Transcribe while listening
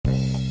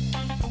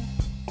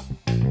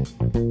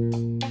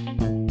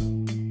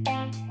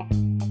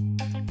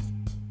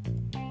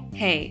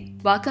Hey,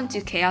 welcome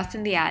to Chaos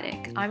in the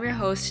Attic. I'm your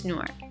host,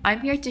 Noor.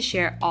 I'm here to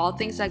share all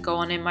things that go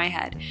on in my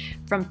head,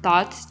 from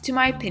thoughts to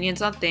my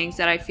opinions on things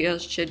that I feel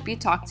should be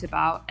talked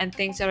about and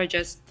things that are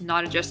just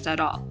not addressed at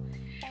all.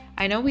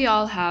 I know we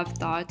all have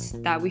thoughts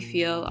that we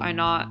feel are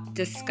not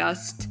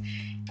discussed,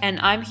 and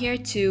I'm here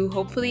to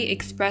hopefully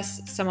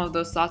express some of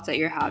those thoughts that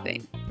you're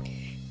having.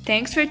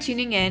 Thanks for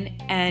tuning in,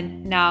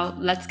 and now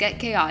let's get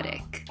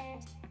chaotic.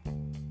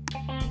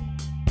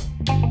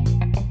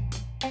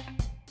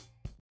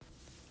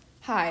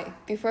 Hi,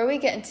 before we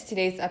get into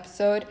today's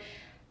episode,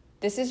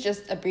 this is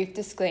just a brief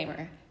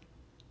disclaimer.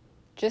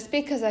 Just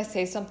because I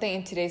say something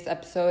in today's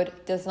episode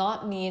does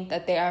not mean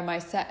that they are my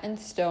set in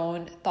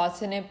stone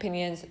thoughts and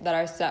opinions that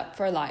are set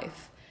for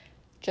life.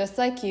 Just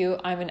like you,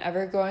 I'm an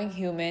ever-growing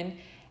human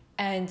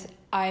and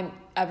I'm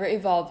ever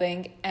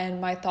evolving, and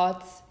my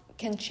thoughts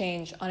can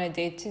change on a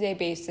day-to-day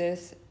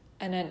basis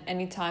and at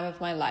any time of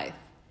my life.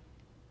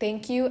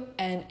 Thank you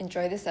and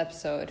enjoy this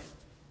episode.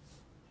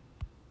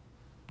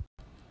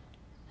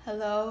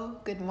 Hello,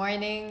 good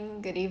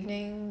morning, good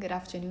evening, good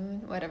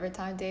afternoon, whatever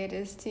time of day it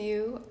is to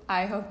you.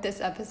 I hope this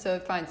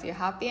episode finds you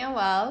happy and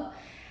well.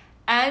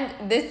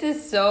 And this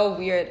is so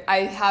weird.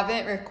 I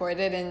haven't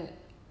recorded in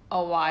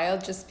a while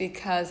just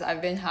because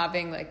I've been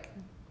having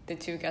the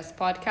 2 guest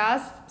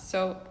podcasts.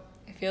 So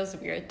it feels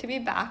weird to be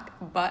back,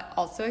 but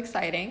also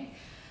exciting.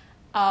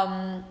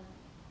 I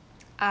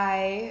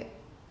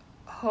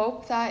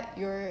hope that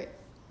you're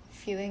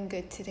feeling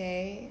good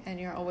today and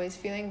you're always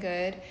feeling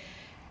good.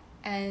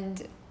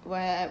 And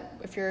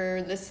if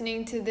you're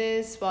listening to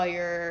this while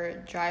you're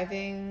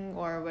driving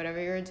or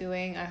whatever you're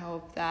doing, I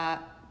hope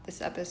that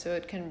this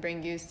episode can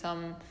bring you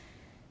some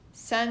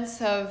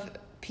sense of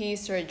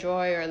peace or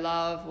joy or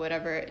love,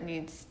 whatever it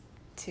needs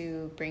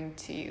to bring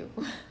to you.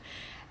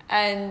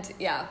 And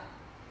yeah,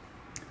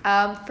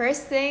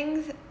 first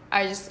things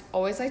I just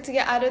always like to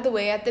get out of the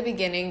way at the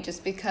beginning,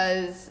 just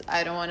because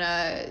I don't want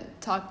to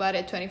talk about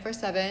it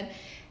 24/7,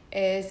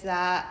 is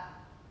that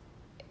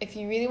if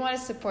you really want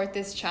to support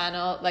this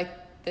channel,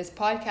 this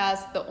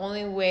podcast, the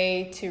only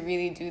way to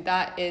really do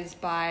that is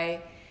by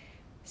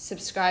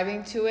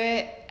subscribing to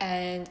it.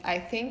 And I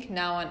think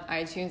now on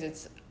iTunes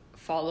it's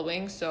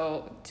following,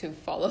 so to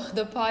follow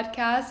the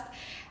podcast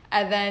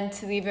and then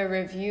to leave a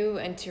review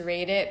and to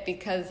rate it,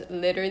 because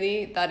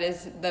literally that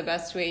is the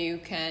best way you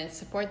can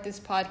support this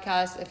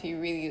podcast if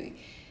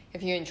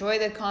you enjoy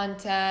the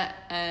content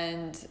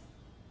and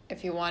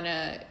if you want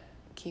to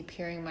keep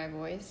hearing my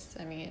voice.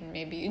 I mean,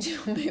 maybe you do,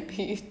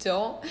 maybe you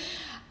don't.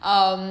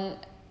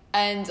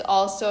 And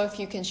also, if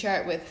you can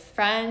share it with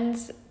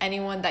friends,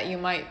 anyone that you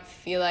might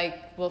feel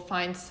like will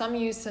find some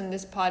use in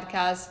this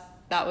podcast,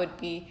 that would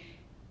be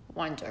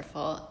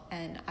wonderful,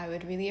 and I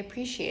would really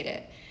appreciate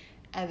it.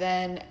 And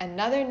then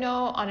another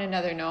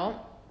note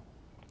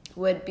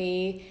would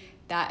be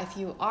that if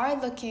you are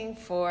looking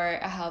for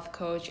a health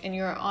coach and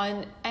you're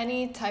on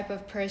any type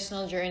of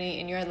personal journey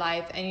in your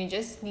life and you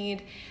just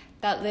need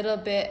that little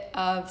bit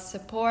of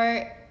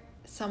support,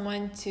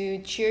 someone to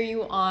cheer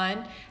you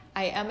on,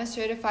 I am a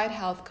certified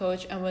health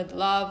coach and would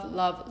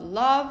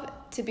love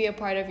to be a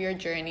part of your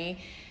journey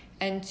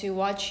and to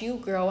watch you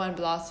grow and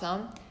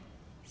blossom.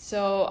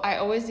 So I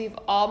always leave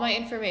all my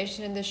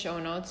information in the show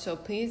notes, so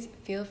please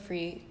feel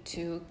free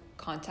to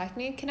contact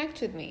me and connect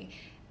with me.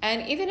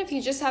 And even if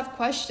you just have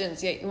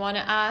questions yet you want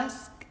to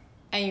ask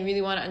and you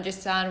really want to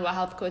understand what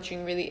health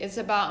coaching really is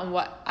about and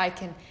what I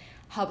can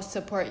help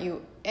support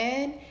you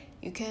in,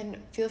 you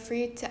can feel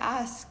free to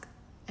ask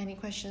any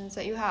questions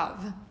that you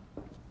have.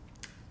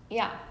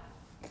 Yeah.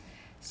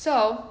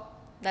 So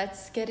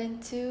let's get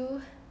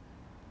into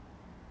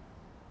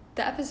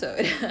the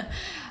episode.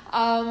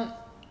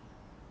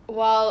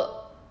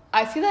 Well,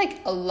 I feel like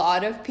a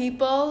lot of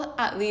people,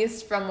 at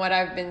least from what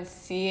I've been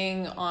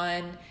seeing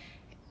on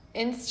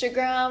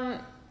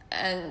Instagram,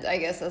 and I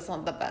guess that's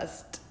not the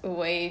best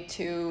way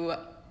to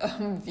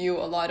view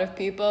a lot of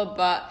people,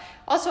 but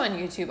also on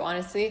YouTube,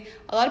 honestly,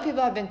 a lot of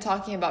people have been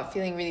talking about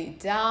feeling really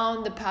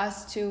down the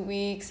past 2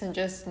 weeks and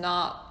just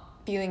not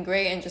feeling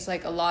great, and just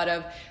a lot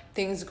of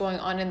things going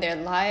on in their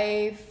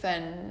life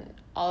and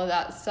all of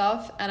that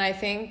stuff. And I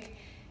think,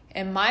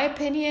 in my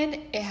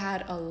opinion, it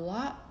had a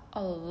lot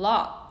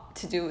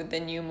to do with the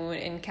new moon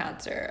in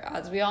Cancer.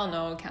 As we all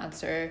know,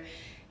 Cancer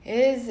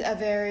is a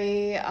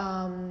very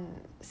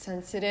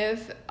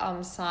sensitive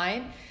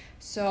sign.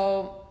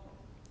 So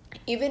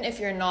even if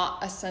you're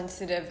not a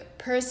sensitive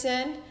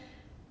person,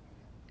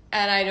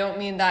 and I don't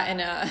mean that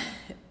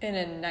in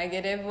a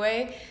negative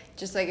way,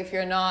 just if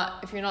you're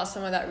not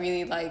someone that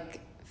really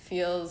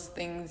feels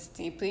things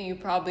deeply, you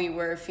probably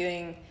were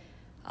feeling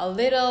a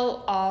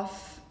little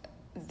off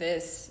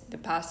the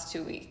past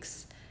 2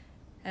 weeks,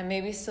 and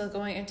maybe still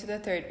going into the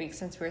 3rd week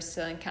since we're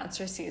still in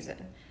Cancer season.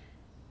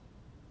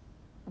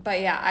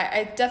 But yeah,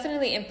 it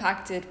definitely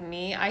impacted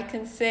me, I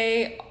can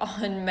say,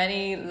 on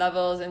many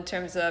levels in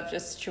terms of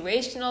just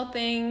situational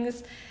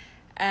things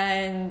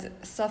and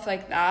stuff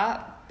like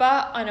that.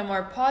 But on a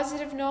more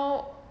positive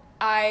note,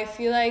 I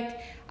feel like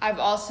I've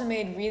also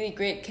made really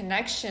great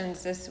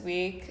connections this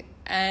week,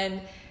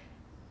 and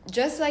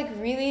just like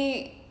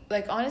really,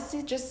 like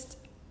honestly, just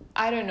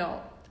I don't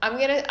know. I'm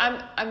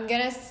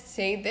gonna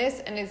say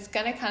this, and it's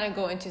gonna kind of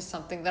go into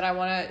something that I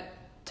want to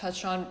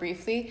touch on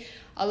briefly.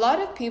 A lot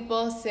of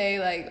people say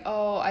like,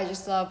 oh, I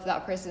just love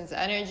that person's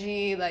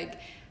energy, like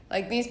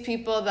these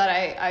people that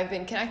I've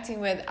been connecting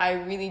with, I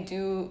really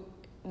do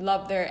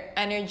love their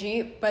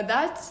energy, but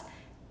that's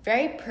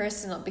very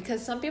personal,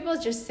 because some people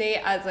just say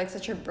it as like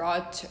such a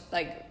broad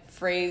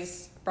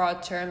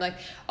broad term, like,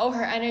 oh,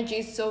 her energy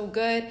is so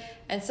good,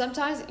 and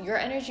sometimes your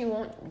energy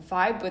won't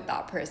vibe with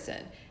that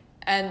person,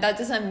 and that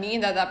doesn't mean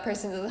that that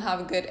person doesn't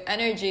have good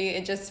energy.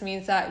 It just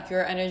means that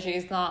your energy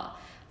is not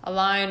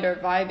aligned or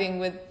vibing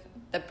with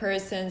the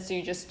person, so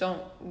you just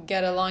don't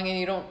get along, and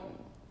you don't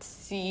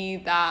see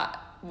that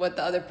what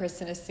the other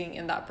person is seeing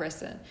in that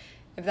person,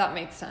 if that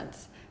makes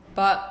sense.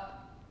 But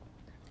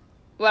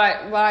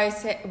why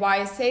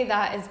I say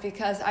that is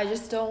because I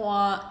just don't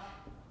want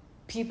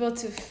people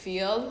to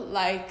feel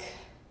like,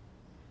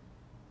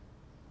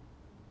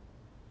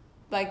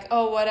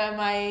 oh, what am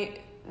I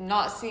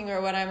not seeing,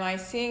 or what am I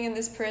seeing in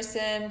this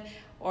person,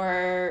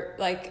 or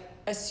like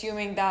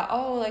assuming that,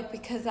 oh, like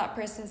because that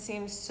person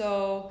seems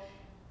so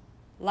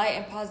light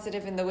and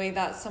positive in the way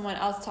that someone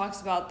else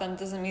talks about them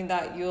doesn't mean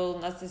that you'll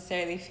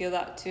necessarily feel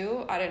that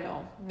too. I don't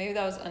know, maybe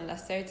that was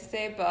unnecessary to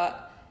say,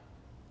 but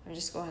I'm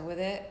just going with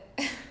it.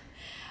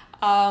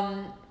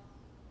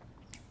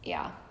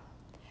 Yeah,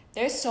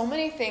 there's so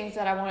many things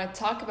that I want to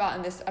talk about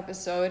in this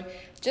episode,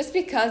 just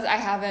because I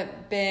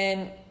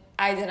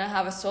didn't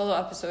have a solo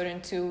episode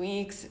in 2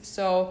 weeks,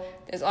 so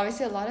there's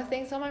obviously a lot of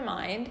things on my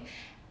mind,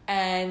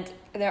 and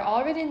they're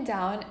all written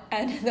down,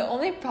 and the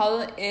only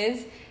problem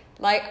is,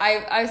 like,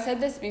 I've said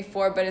this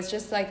before, but it's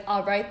just like,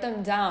 I'll write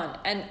them down,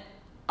 and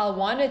I'll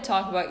want to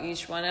talk about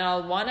each one, and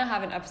I'll want to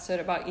have an episode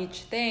about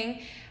each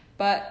thing,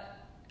 but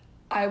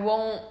I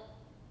won't,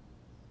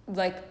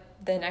 like,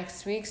 the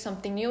next week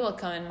something new will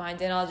come in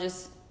mind, and I'll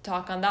just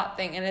talk on that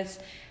thing. And it's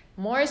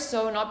more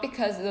so not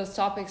because those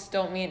topics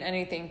don't mean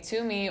anything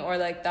to me, or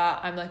like that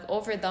I'm like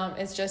over them.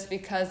 It's just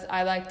because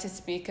I like to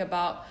speak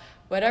about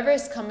whatever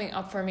is coming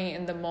up for me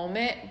in the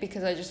moment,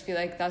 because I just feel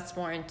like that's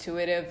more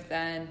intuitive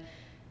than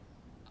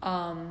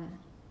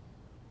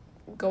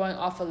going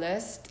off a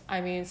list.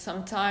 I mean,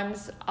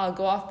 sometimes I'll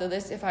go off the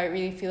list if I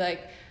really feel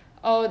like,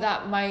 oh,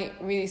 that might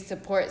really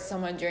support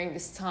someone during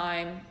this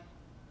time,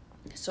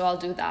 so I'll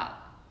do that.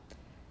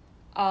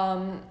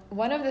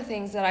 One of the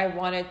things that I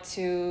wanted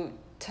to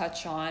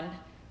touch on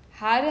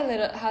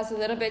has a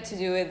little bit to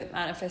do with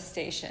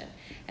manifestation,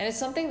 and it's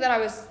something that I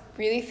was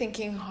really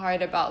thinking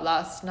hard about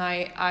last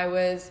night. I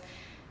was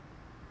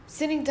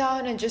sitting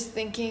down and just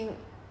thinking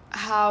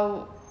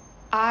how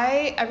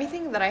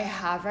everything that I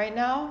have right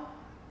now,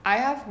 I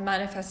have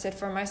manifested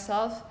for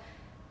myself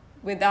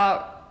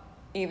without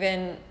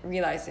even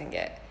realizing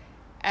it,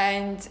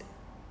 and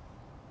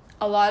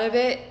a lot of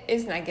it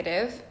is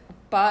negative.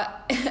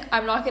 But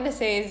I'm not going to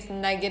say it's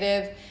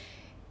negative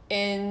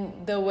in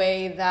the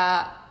way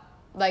that,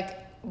 I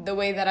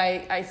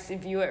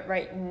view it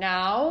right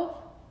now,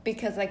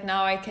 because like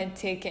now I can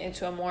take it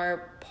into a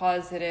more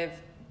positive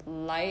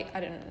light.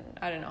 I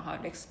don't know how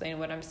to explain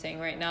what I'm saying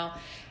right now.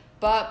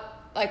 But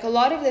like a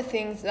lot of the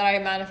things that I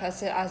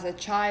manifested as a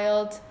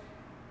child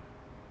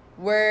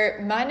were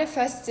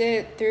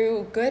manifested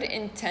through good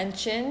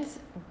intentions,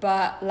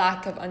 but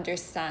lack of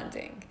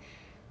understanding.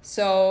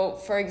 So,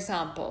 for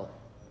example,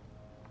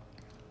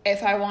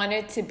 if I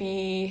wanted to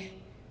be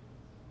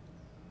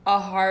a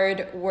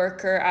hard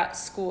worker at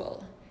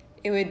school,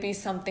 it would be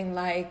something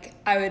like,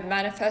 I would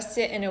manifest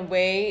it in a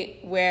way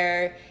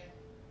where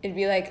it'd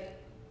be like,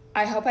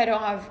 I hope I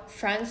don't have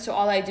friends, so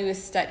all I do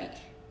is study.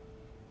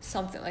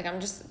 Something like,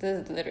 this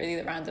is literally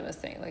the randomest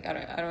thing. Like,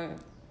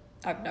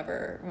 I've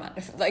never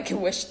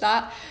wished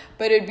that,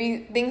 but it'd be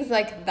things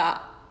like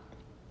that.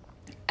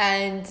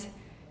 And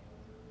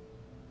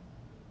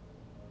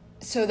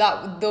so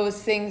that those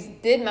things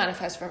did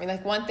manifest for me.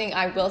 Like, one thing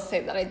I will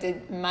say that I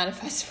did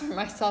manifest for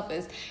myself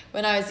is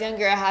when I was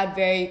younger, I had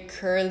very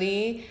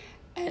curly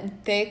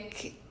and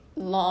thick,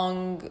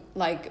 long,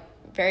 like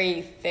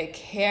very thick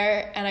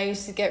hair, and I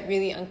used to get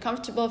really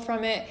uncomfortable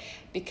from it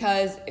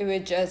because it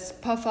would just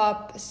puff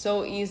up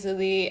so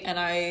easily,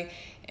 and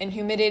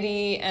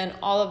humidity and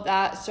all of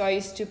that. So I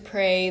used to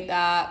pray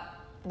that,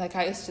 like,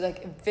 I used to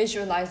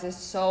visualize this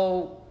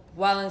so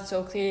well and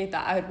so clearly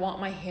that I would want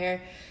my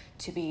hair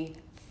to be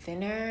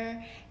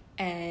thinner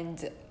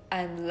and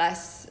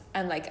less,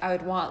 and I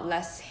would want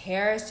less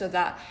hair so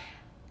that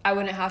I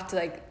wouldn't have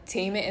to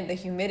tame it in the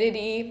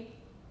humidity.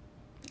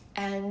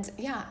 And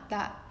yeah,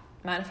 that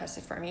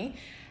manifested for me.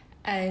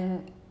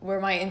 And were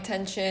my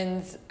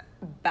intentions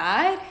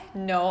bad?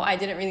 No, I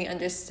didn't really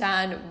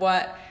understand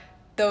what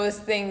those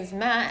things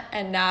meant,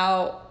 and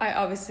now I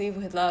obviously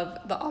would love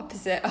the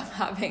opposite of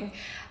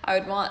I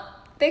would want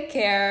thick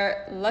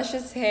hair,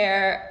 luscious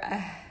hair,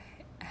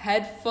 a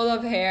head full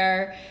of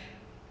hair.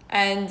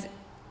 And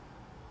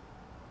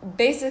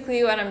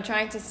basically what I'm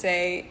trying to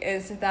say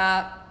is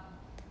that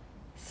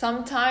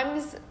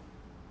sometimes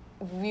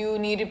you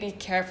need to be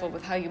careful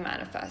with how you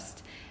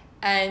manifest.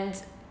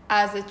 And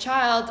as a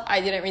child,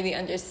 I didn't really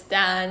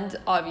understand,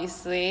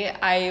 obviously.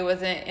 I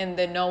wasn't in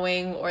the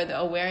knowing or the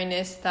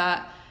awareness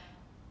that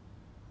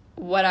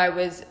what I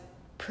was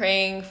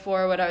praying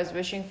for, what I was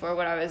wishing for,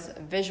 what I was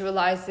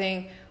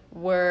visualizing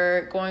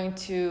were going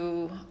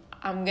to,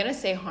 I'm going to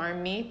say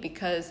harm me,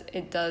 because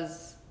it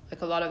does,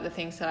 like a lot of the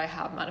things that I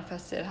have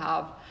manifested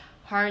have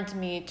harmed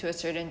me to a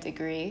certain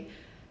degree.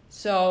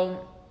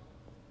 So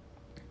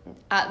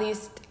at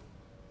least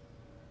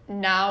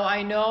now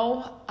I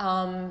know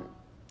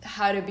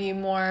how to be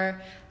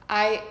more,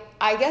 I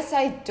guess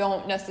I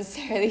don't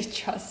necessarily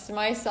trust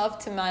myself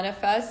to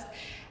manifest,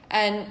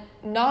 and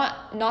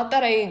not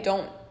that I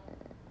don't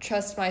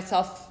trust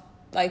myself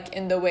like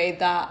in the way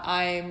that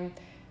I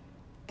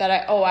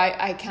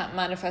can't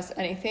manifest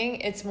anything.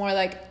 It's more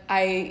like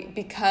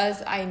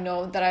because I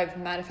know that I've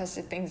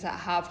manifested things that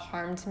have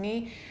harmed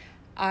me,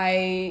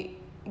 I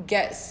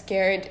get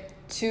scared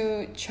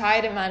to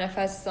try to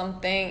manifest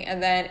something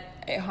and then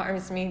it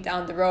harms me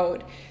down the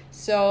road.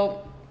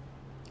 So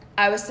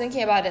I was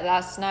thinking about it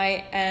last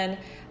night, and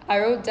I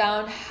wrote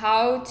down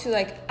how to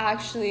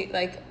actually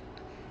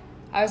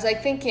I was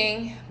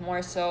thinking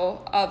more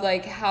so of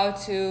how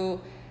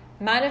to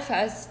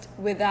manifest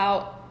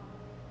without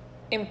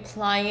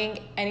implying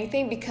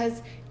anything,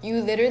 because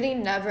you literally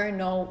never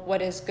know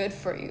what is good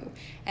for you.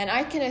 And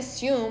I can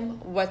assume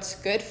what's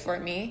good for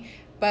me,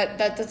 but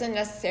that doesn't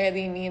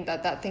necessarily mean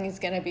that that thing is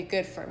going to be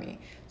good for me.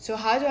 So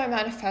how do I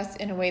manifest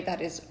in a way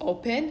that is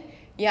open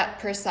yet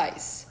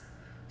precise?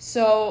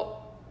 So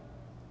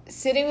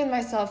sitting with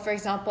myself, for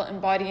example,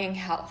 embodying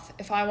health.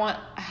 If I want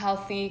a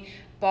healthy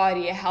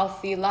body, a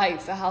healthy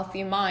life, a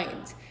healthy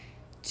mind,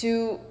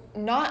 to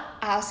not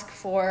ask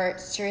for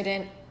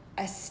certain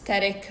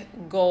aesthetic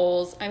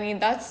goals. I mean,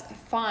 that's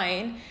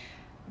fine,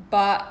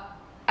 but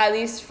at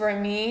least for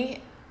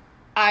me,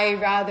 I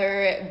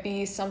rather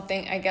be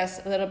something, I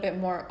guess, a little bit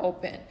more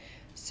open.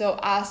 So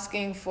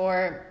asking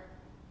for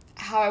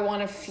how I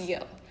want to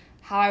feel,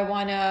 how I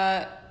want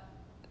to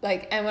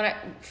and when I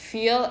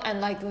feel, and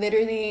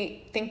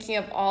literally thinking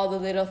of all the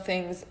little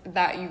things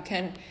that you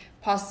can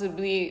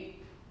possibly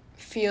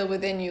feel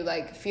within you,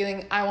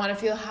 feeling, I want to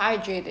feel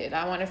hydrated,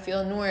 I want to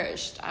feel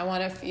nourished, I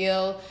want to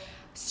feel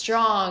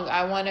strong,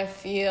 I want to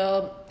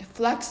feel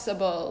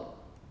flexible.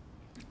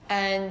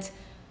 And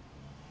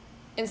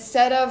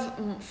instead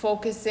of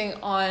focusing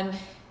on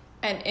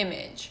an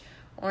image,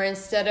 or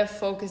instead of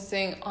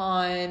focusing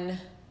on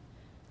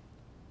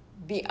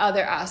the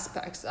other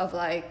aspects of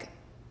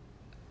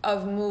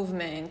of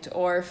movement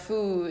or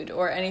food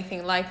or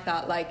anything like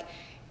that,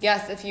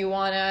 yes, if you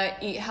want to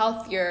eat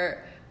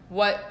healthier,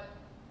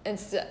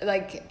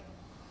 instead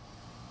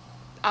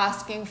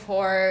asking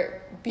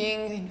for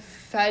being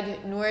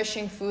fed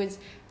nourishing foods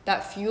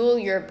that fuel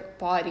your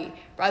body,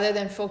 rather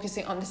than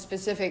focusing on the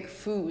specific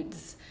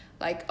foods,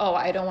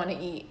 I don't want to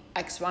eat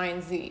X, Y,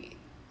 and Z,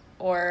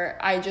 or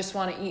I just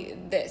want to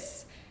eat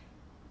this.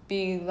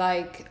 Be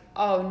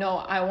oh no,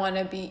 I want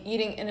to be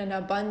eating in an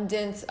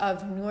abundance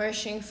of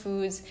nourishing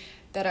foods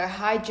that are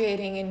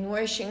hydrating and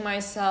nourishing my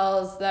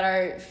cells, that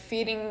are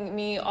feeding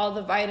me all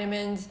the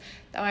vitamins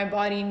that my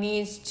body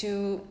needs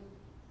to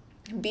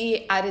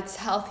be at its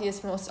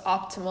healthiest, most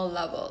optimal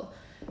level.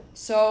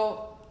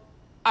 So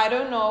I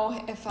don't know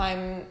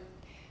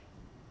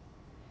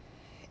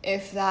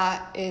if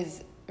that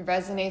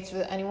resonates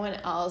with anyone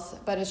else,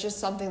 but it's just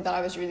something that I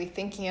was really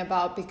thinking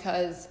about,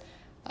 because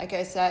like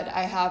I said,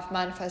 I have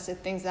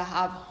manifested things that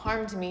have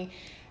harmed me,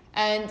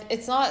 and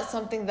it's not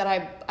something that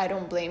I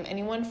don't blame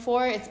anyone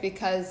for. It's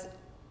because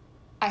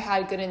I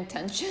had good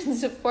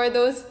intentions for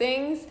those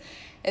things.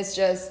 It's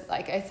just,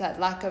 like I said,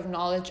 lack of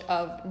knowledge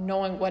of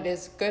knowing what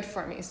is good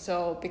for me.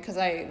 So because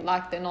I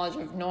lack the knowledge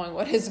of knowing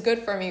what is good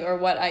for me, or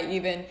what I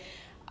even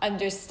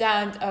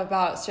understand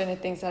about certain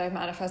things that I've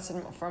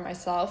manifested for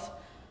myself,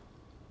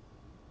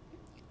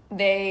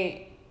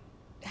 they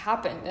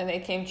happened and they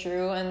came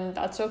true, and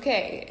that's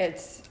okay.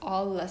 It's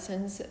all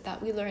lessons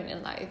that we learn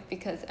in life,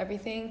 because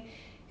everything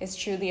is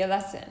truly a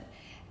lesson.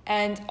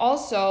 And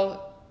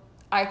also,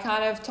 I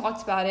kind of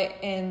talked about it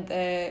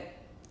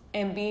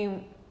in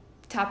being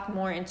tapped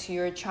more into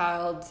your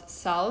child's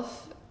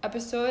self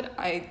episode.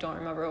 I don't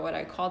remember what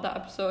I called that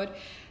episode.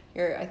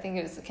 I think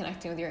it was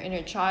connecting with your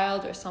inner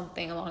child or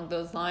something along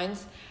those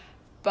lines.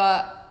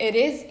 But it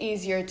is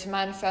easier to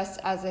manifest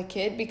as a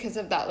kid because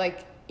of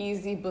that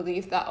easy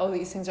belief that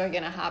these things are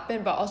going to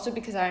happen, but also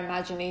because our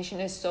imagination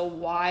is so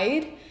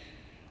wide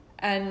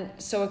and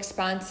so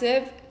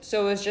expansive.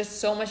 So it was just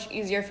so much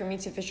easier for me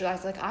to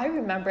visualize. I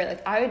remember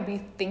I would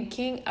be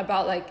thinking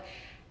about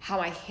how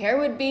my hair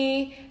would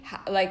be,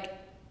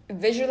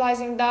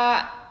 visualizing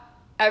that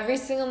every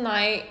single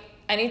night.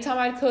 Anytime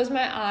I'd close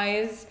my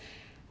eyes,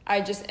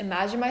 I just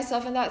imagine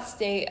myself in that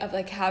state of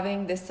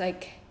having this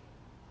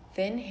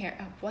thin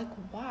hair.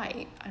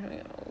 Why? I don't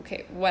even know.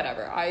 Okay,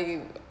 whatever.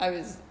 I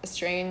was a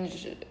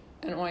strange,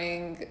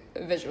 annoying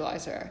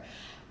visualizer.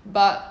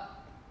 But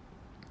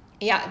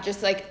yeah,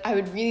 just I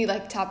would really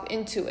tap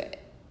into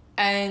it.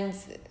 And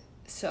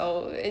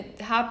so it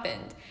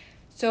happened.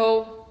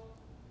 So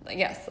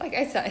yes, like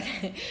I said,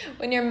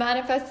 when you're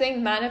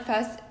manifesting,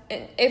 manifest.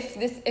 If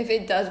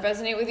it does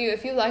resonate with you,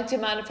 if you like to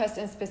manifest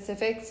in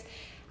specifics,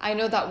 I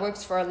know that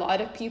works for a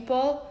lot of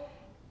people,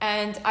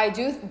 and I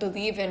do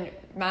believe in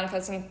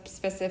manifesting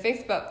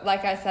specifics. But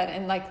like I said,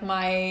 in like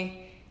my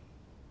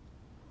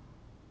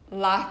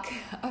lack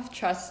of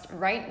trust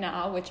right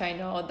now, which I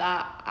know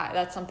that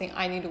that's something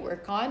I need to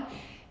work on,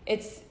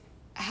 it's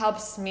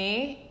helps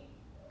me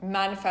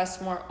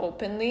manifest more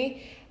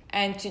openly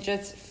and to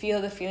just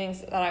feel the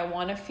feelings that I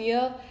want to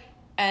feel.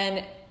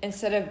 And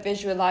instead of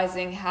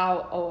visualizing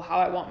how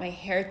I want my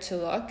hair to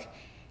look,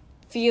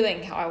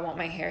 feeling how I want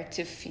my hair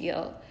to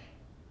feel.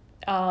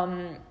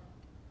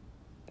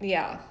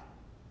 Yeah.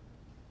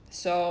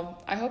 So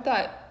I hope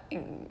that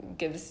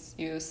gives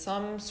you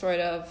some sort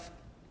of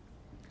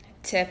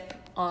tip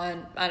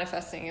on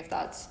manifesting if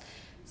that's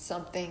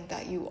something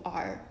that you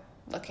are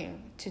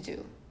looking to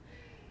do.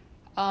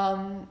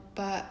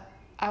 But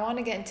I want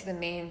to get into the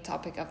main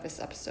topic of this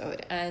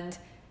episode, and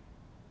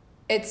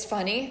it's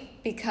funny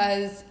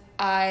because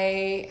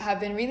I have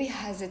been really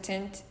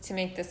hesitant to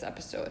make this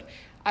episode.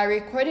 I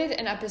recorded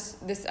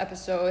this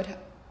episode,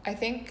 I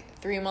think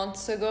 3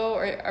 months ago,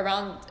 or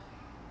around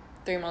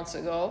 3 months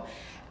ago,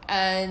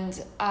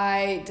 and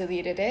I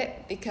deleted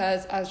it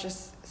because I was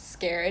just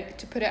scared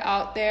to put it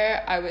out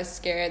there. I was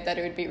scared that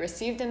it would be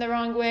received in the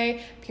wrong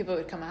way. People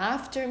would come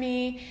after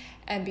me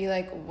and be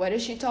like, what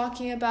is she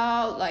talking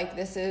about? Like,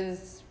 this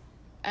is...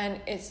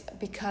 And it's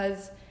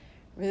because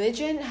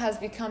religion has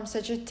become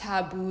such a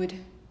tabooed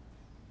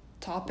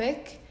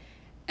topic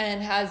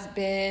and has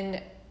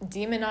been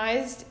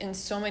demonized in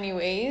so many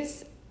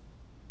ways.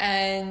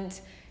 And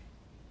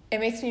it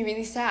makes me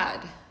really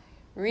sad.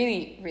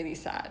 Really, really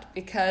sad.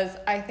 Because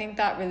I think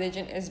that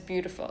religion is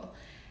beautiful.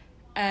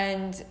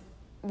 And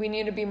we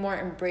need to be more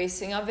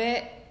embracing of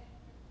it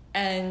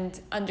and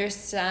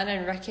understand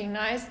and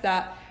recognize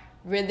that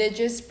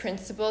religious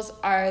principles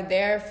are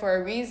there for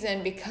a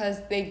reason,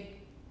 because they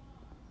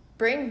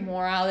bring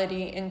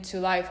morality into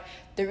life.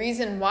 The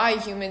reason why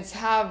humans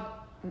have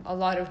a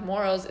lot of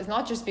morals is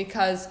not just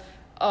because,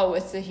 oh,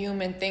 it's a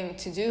human thing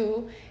to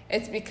do.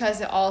 It's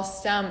because it all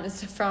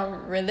stems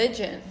from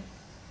religion.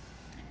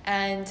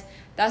 And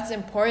that's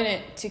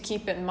important to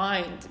keep in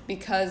mind,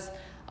 because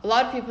a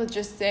lot of people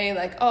just say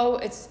like, oh,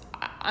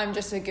 I'm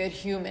just a good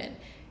human.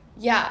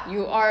 Yeah,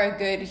 you are a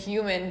good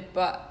human,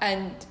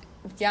 and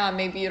yeah,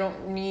 maybe you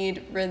don't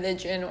need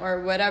religion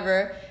or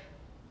whatever.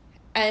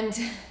 And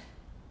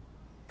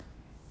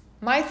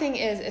my thing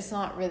is, it's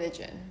not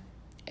religion.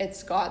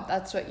 It's God.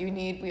 That's what you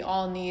need. We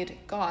all need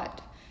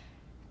God.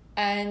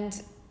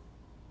 And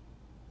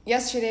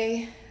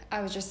yesterday,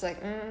 I was just like,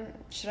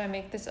 should I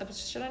make this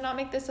episode? Should I not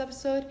make this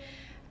episode?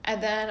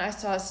 And then I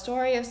saw a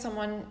story of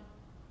someone,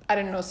 I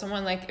don't know,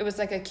 someone like, it was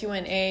like a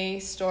Q&A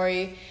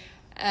story.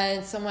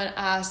 And someone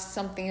asked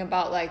something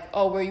about like,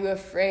 oh, were you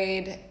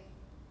afraid?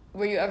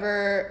 Were you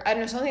ever, I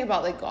don't know, something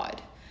about like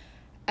God.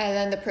 And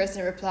then the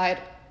person replied,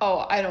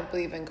 oh, I don't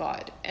believe in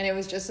God. And it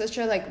was just such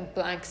a like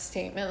blank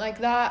statement like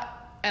that.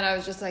 And I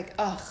was just like,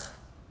 ugh.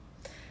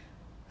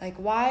 Like,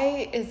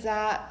 why is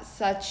that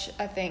such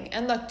a thing?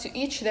 And look, to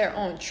each their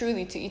own,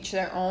 truly to each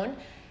their own.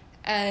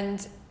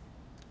 And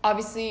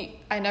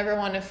obviously, I never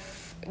want to,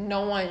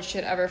 no one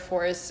should ever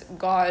force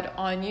God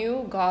on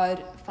you.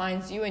 God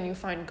finds you and you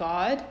find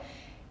God.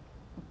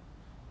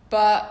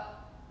 But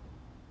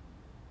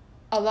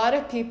a lot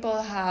of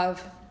people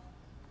have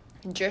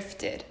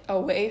drifted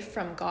away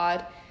from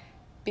God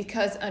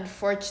because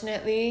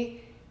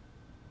unfortunately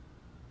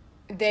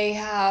they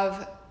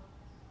have,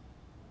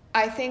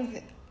 I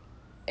think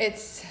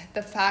it's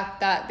the fact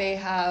that they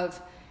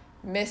have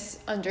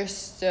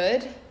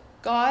misunderstood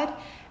God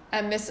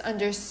and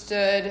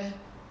misunderstood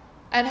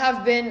and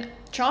have been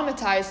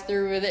traumatized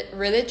through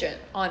religion,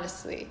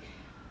 honestly.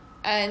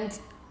 And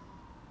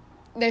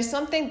there's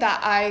something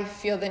that I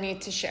feel the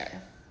need to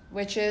share,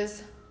 which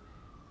is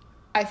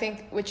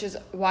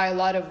why a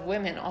lot of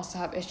women also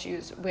have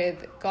issues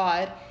with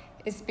God,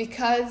 is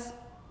because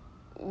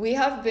we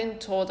have been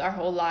told our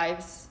whole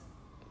lives,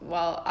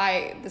 well,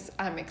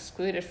 I'm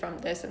excluded from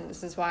this, and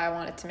this is why I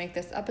wanted to make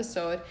this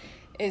episode,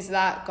 is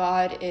that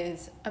God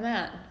is a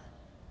man.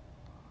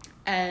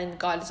 And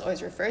God is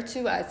always referred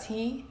to as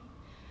he.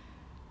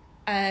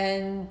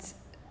 And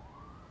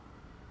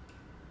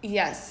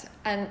yes,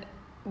 and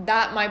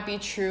that might be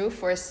true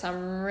for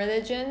some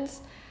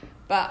religions,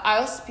 but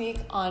I'll speak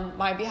on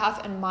my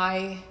behalf and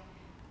my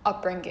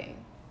upbringing.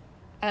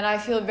 And I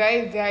feel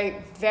very,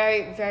 very,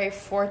 very, very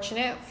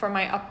fortunate for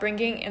my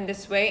upbringing in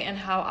this way and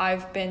how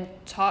I've been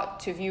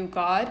taught to view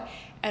God,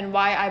 and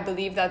why I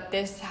believe that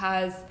this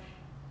has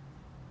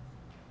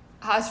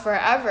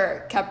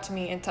forever kept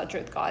me in touch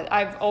with God.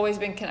 I've always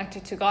been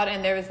connected to God,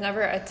 and there was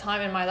never a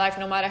time in my life,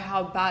 no matter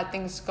how bad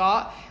things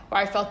got,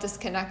 where I felt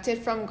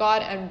disconnected from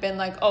God and been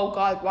like, oh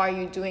God, why are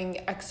you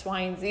doing X, Y,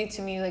 and Z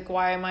to me? Like,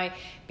 why am I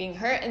being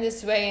hurt in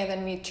this way? And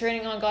then me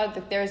turning on God.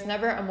 Like, there's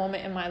never a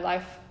moment in my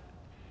life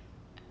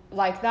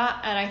like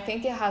that. And I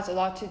think it has a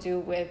lot to do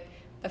with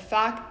the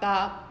fact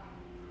that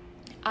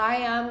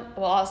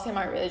I'll say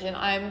my religion,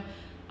 I'm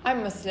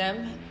I'm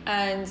Muslim,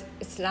 and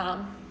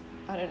Islam,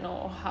 I don't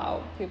know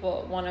how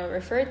people want to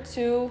refer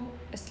to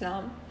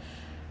Islam,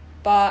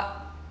 but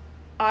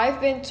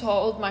I've been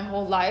told my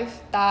whole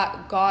life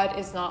that God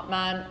is not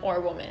man or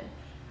woman.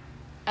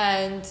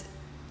 And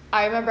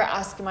I remember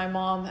asking my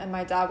mom and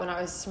my dad when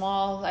I was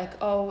small, like,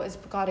 oh, is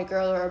God a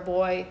girl or a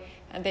boy?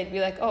 And they'd be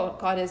like, oh,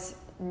 God is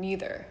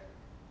neither.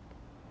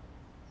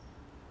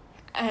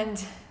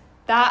 And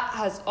that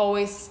has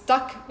always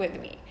stuck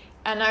with me.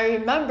 And I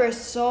remember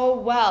so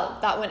well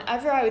that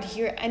whenever I would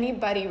hear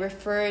anybody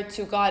refer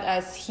to God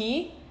as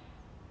he,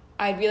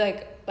 I'd be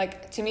like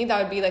to me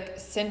that would be like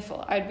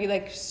sinful. I'd be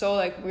like so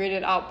like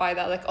weirded out by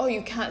that. Like, oh,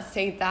 you can't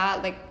say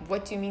that. Like,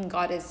 what do you mean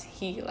God is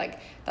he? Like,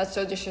 that's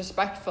so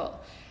disrespectful.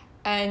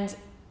 And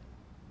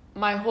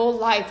my whole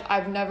life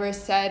I've never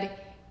said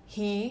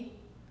he.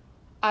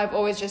 I've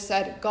always just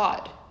said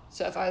God.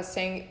 So if I was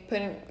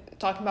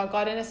talking about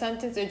God in a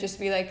sentence, it'd just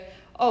be like,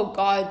 oh,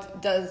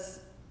 God does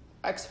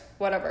X,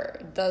 whatever,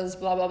 does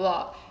blah, blah,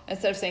 blah.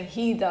 Instead of saying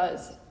he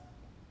does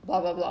blah,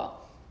 blah, blah.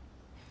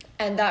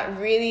 And that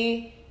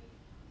really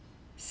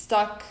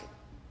stuck,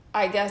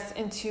 I guess,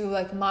 into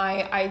like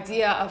my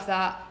idea of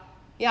that,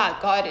 yeah,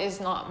 God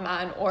is not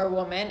man or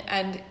woman.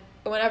 And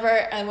when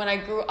I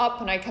grew up,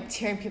 when I kept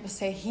hearing people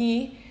say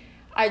he,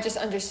 I just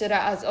understood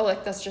it as, oh,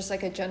 like that's just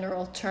like a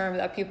general term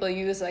that people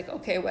use, like,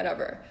 okay,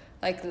 whatever,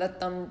 like let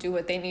them do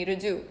what they need to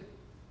do.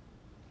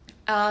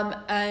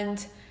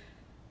 And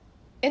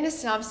in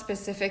Islam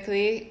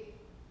specifically,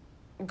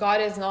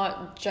 God is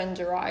not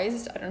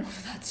genderized. I don't know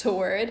if that's a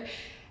word.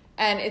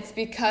 And it's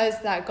because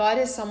that God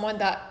is someone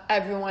that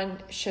everyone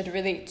should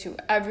relate to.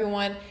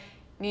 Everyone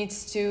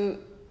needs to,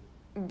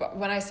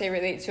 when I say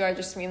relate to, I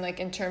just mean like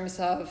in terms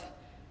of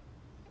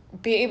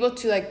be able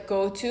to like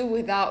go to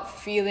without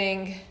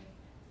feeling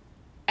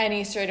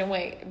any certain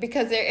way.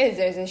 Because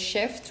there's a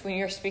shift when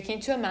you're speaking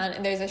to a man,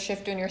 and there's a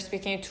shift when you're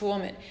speaking to a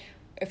woman.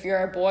 If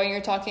you're a boy and you're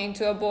talking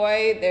to a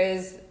boy,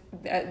 there's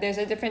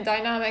a different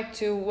dynamic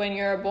to when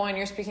you're a boy and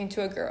you're speaking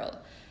to a girl.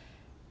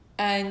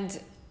 And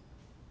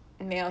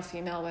male,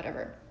 female,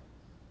 whatever.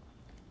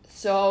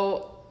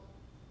 So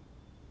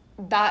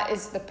that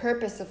is the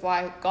purpose of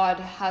why God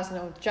has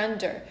no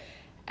gender.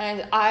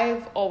 And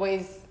I've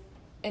always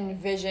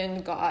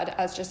envisioned God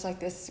as just like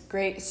this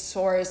great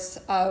source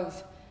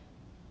of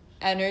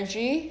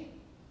energy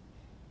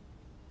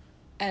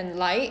and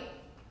light.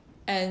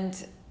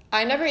 And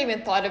I never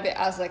even thought of it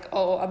as like,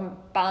 oh, a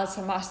balance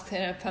of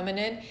masculine and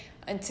feminine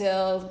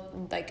until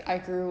like I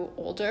grew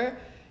older.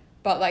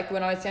 But like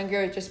when I was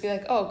younger, it would just be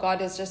like, oh,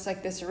 God is just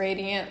like this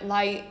radiant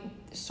light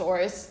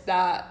source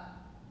that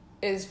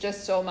is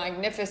just so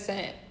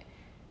magnificent.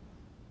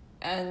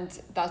 And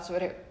that's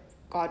what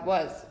God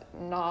was.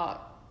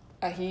 Not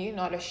a he,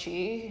 not a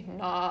she,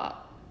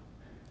 not,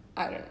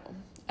 I don't know.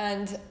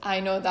 And I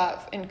know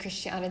that in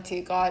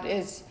Christianity, God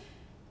is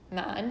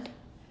man.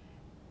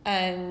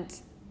 And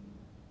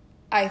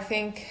I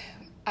think,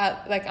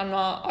 I'm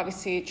not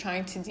obviously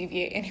trying to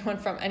deviate anyone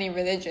from any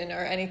religion or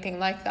anything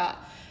like that.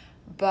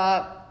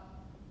 But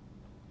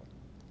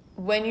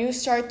when you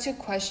start to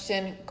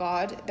question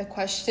God, the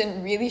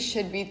question really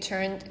should be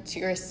turned to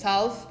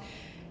yourself.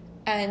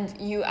 And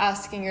you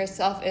asking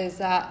yourself is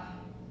that,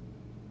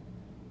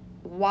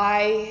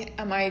 why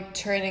am I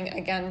turning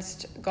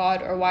against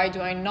God, or why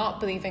do I not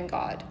believe in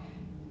God?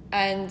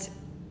 And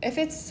if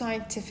it's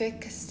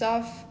scientific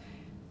stuff,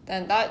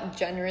 then that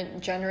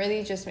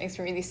generally just makes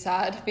me really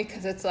sad,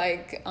 because it's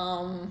like,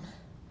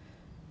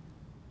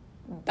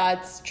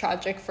 that's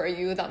tragic for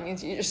you. That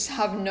means you just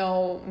have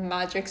no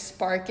magic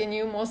spark in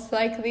you, most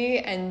likely,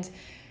 and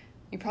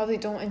you probably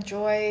don't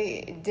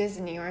enjoy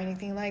Disney or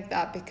anything like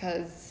that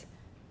because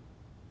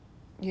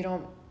you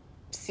don't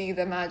see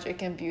the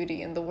magic and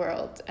beauty in the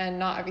world. And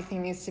not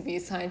everything needs to be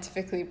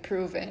scientifically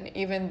proven,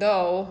 even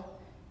though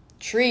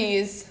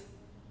trees,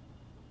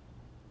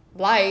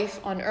 life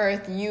on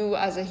earth, you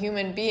as a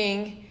human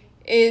being,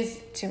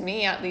 is, to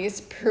me at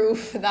least,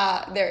 proof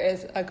that there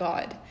is a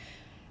God.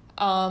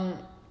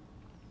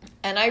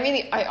 And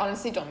I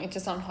honestly don't mean to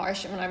sound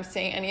harsh when I'm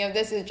saying any of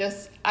this. It's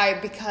just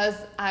because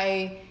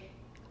I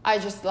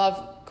just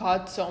love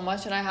God so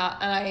much, and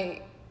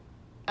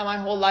my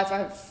whole life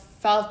I've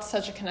felt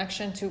such a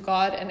connection to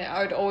God, and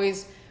I would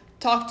always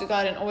talk to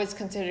God and always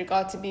consider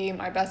God to be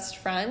my best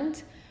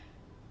friend.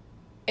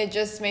 It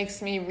just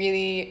makes me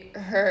really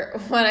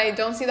hurt when I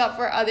don't see that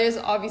for others,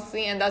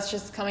 obviously, and that's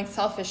just coming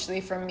selfishly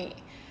from me.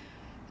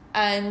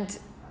 And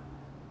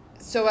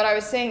so what I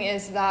was saying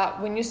is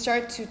that when you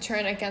start to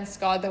turn against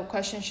God, the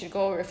question should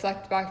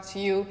reflect back to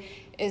you,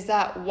 is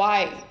that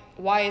why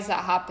is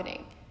that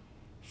happening?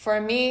 For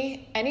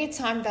me,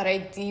 anytime that I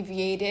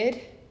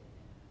deviated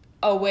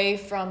away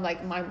from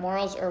like my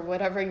morals or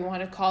whatever you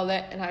want to call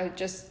it, and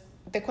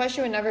the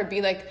question would never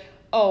be like,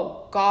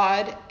 oh,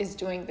 God is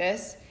doing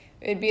this.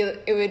 It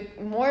would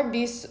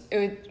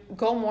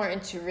go more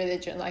into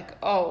religion,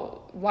 like,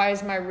 oh, why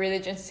is my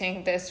religion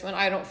saying this when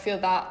I don't feel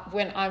that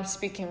when I'm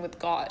speaking with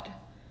God?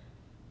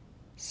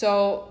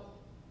 So,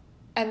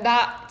 and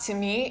that to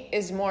me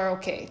is more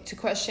okay, to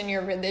question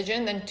your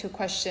religion than to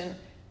question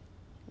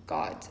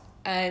God.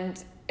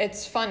 And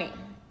it's funny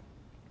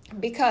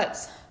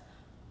because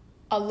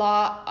a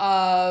lot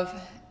of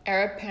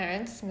Arab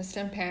parents,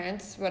 Muslim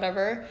parents,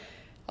 whatever,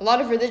 a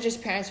lot of religious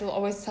parents will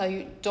always tell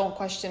you, don't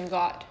question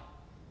God.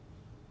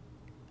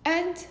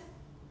 And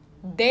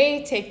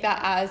they take that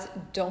as,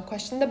 don't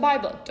question the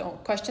Bible,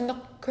 don't question the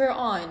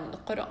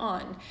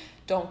Quran,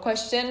 don't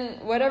question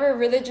whatever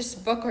religious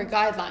book or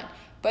guideline.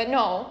 But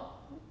no,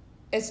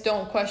 it's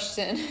don't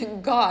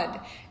question God.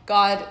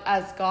 God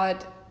as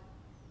God,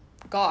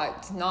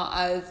 not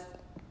as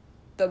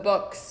the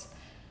books.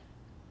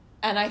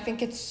 And I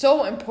think it's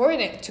so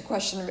important to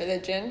question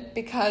religion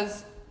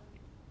because,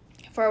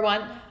 for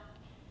one,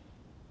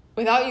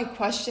 without you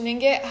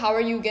questioning it, how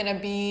are you going to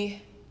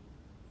be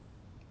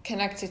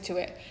connected to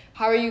it?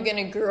 How are you going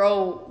to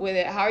grow with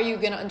it? How are you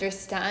going to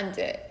understand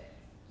it?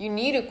 You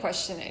need to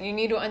question it. You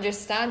need to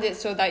understand it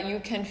so that you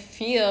can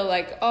feel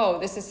like, oh,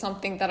 this is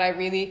something that I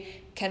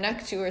really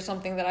connect to or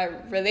something that I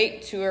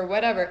relate to or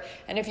whatever.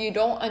 And if you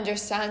don't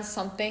understand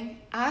something,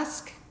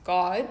 ask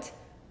God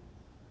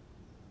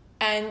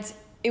and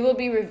it will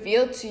be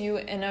revealed to you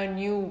in a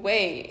new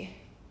way.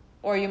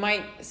 Or you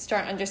might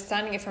start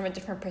understanding it from a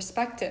different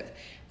perspective.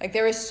 Like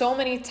there were so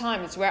many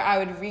times where I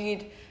would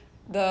read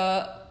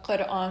the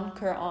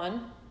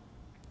Quran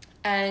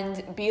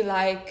and be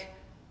like,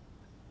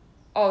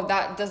 oh,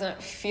 that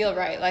doesn't feel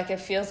right. Like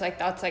it feels like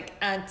that's like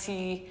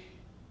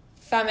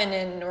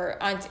anti-feminine or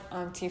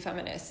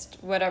anti-feminist,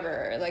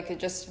 whatever. Like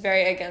it's just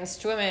very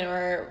against women,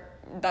 or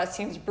that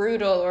seems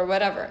brutal or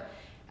whatever.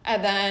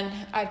 And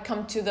then I'd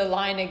come to the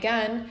line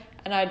again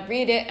and I'd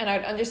read it and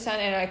I'd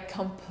understand it in a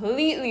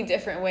completely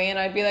different way. And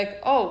I'd be like,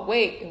 oh,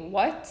 wait,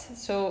 what?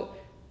 So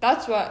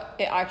that's what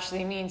it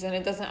actually means. And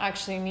it doesn't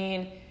actually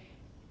mean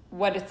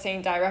what it's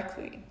saying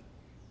directly.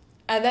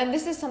 And then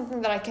this is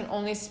something that I can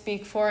only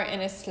speak for in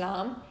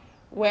Islam,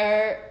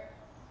 where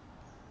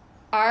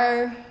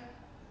our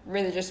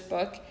religious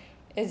book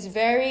is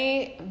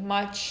very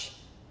much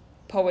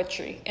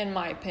poetry, in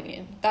my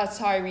opinion. That's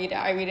how I read it.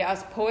 I read it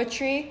as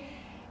poetry,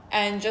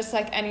 and just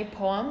like any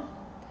poem,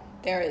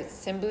 there is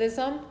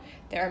symbolism,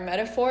 there are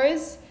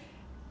metaphors,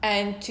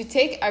 and to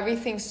take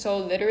everything so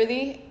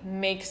literally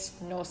makes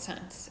no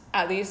sense.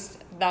 At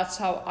least that's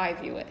how I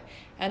view it.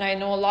 And I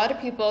know a lot of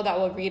people that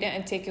will read it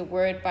and take it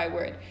word by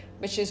word,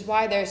 which is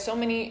why there are so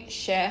many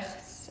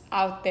sheikhs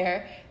out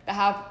there that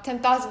have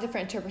 10,000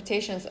 different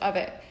interpretations of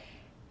it.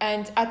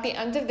 And at the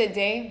end of the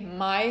day,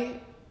 my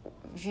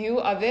view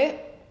of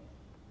it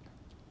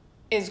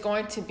is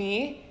going to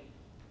be,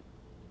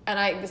 and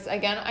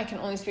I can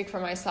only speak for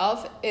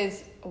myself,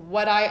 is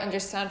what I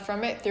understand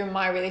from it through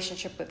my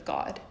relationship with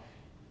God.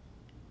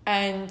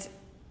 And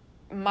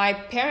my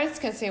parents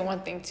can say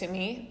one thing to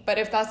me, but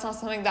if that's not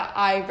something that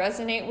I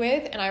resonate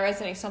with, and I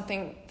resonate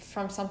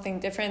from something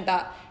different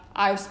that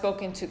I've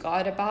spoken to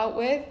God about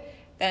with,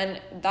 then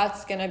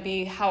that's going to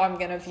be how I'm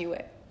going to view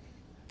it.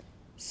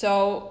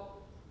 So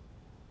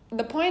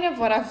the point of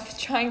what I'm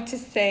trying to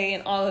say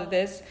in all of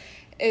this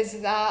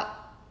is that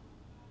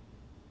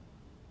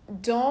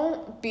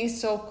don't be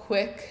so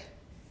quick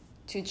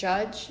to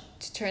judge,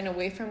 to turn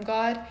away from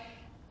God,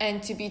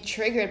 and to be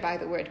triggered by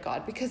the word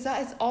God, because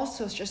that is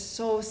also just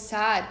so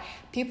sad.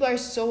 People are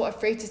so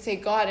afraid to say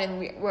God,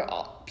 and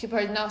people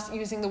are now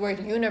using the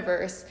word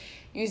universe,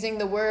 using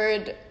the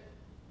word,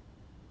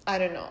 I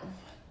don't know,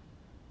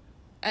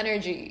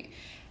 energy.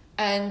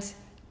 And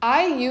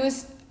I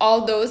use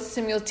all those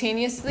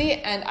simultaneously,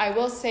 and I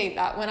will say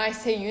that when I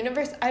say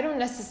universe,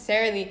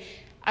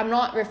 I'm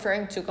not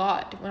referring to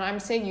God. When I'm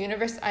saying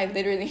universe, I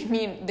literally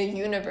mean the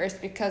universe,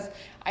 because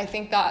I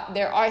think that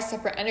there are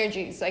separate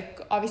energies.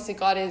 Like, obviously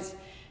God is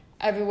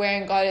everywhere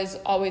and God is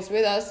always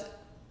with us,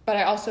 but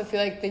I also feel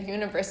like the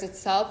universe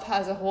itself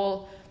has a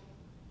whole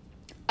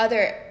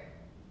other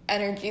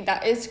energy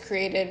that is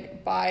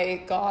created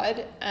by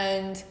God.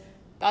 And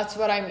that's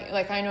what I mean.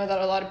 Like, I know that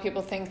a lot of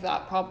people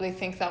probably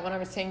think that when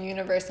I'm saying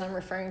universe, I'm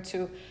referring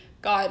to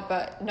God,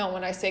 but no,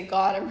 when I say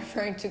God, I'm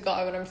referring to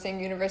God. When I'm saying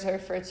universe, I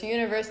refer to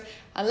universe,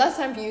 unless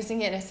I'm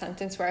using it in a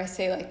sentence where I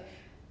say like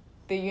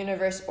the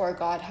universe or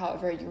God,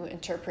 however you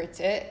interpret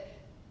it.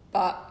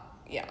 But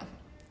yeah.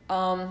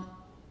 And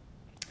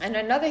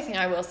another thing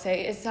I will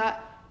say is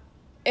that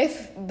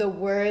if the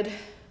word,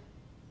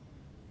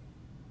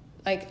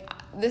 like,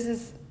 this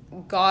is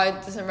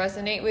God, doesn't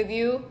resonate with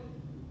you,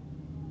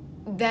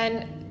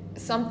 then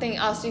something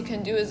else you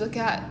can do is look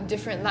at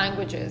different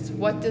languages.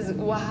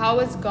 How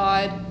is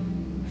God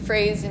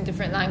phrased in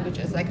different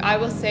languages? Like, I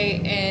will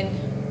say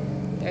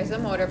there's a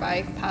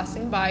motorbike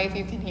passing by, if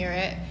you can hear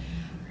it.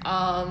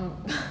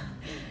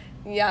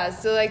 Yeah,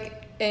 so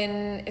like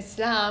in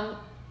Islam,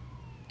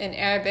 in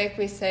Arabic,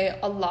 we say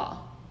Allah.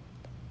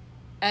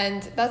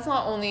 And that's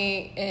not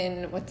only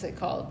in,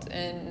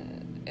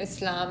 in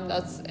Islam,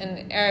 that's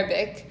in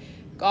Arabic,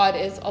 God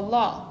is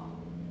Allah.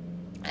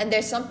 And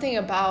there's something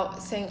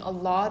about saying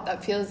Allah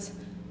that feels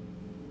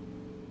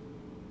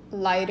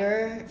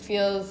lighter,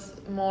 feels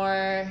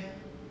more,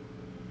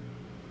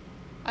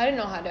 I don't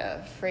know how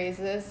to phrase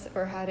this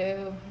or how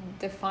to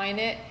define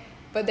it,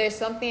 but there's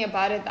something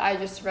about it that I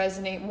just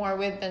resonate more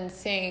with than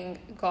saying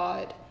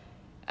God.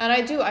 And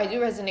I do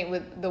resonate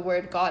with the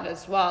word God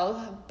as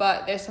well,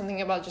 but there's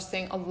something about just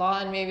saying Allah,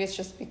 and maybe it's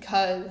just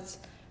because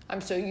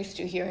I'm so used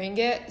to hearing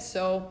it.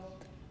 So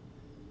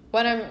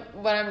what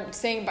I'm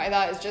saying by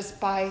that is just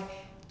by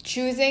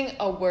choosing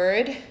a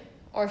word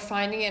or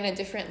finding it in a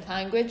different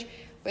language,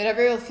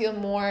 whatever will feel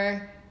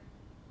more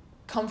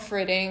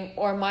comforting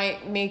or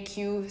might make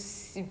you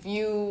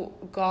view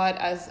God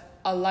as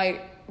a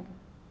light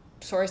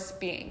source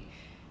being.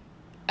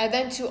 And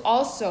then to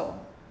also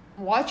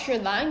watch your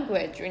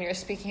language when you're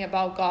speaking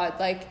about God.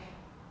 Like,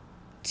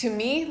 to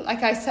me,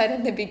 like I said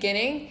in the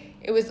beginning,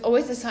 it was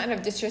always a sign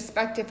of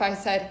disrespect if I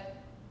said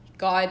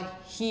God,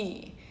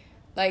 he.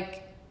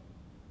 Like,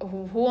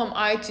 who am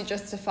I to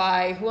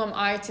justify, who am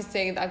I to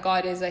say that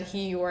God is a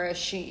he or a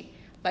she?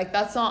 Like,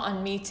 that's not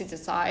on me to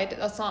decide.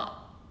 That's not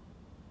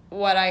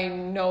what I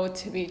know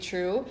to be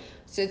true.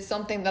 So it's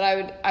something that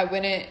I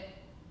wouldn't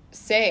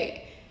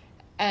say.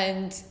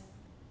 And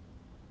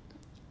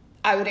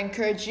I would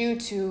encourage you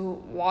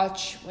to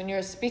watch when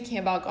you're speaking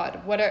about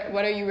God. What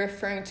are you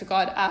referring to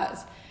God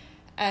as?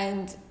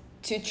 And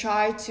to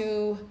try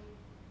to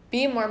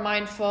be more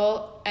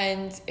mindful.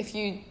 And if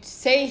you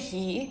say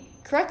he,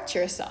 correct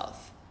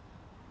yourself.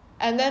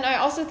 And then I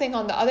also think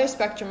on the other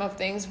spectrum of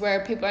things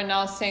where people are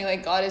now saying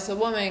like God is a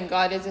woman,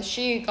 God is a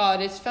she,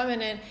 God is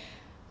feminine.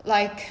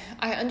 Like,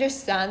 I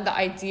understand the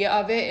idea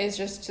of it is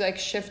just to like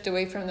shift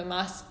away from the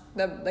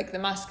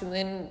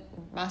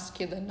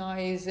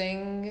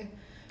masculinizing,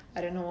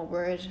 I don't know what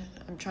word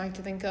I'm trying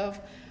to think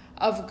of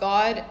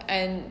God,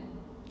 and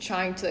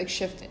trying to like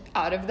shift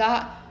out of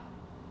that.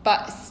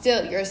 But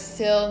still, you're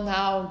still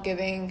now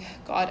giving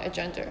God a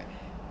gender,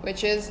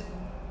 which is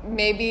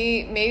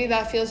maybe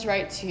that feels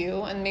right to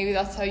you, and maybe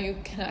that's how you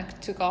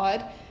connect to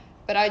God.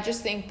 But I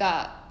just think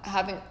that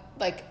having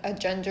like a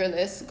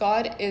genderless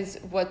God is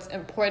what's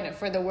important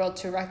for the world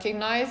to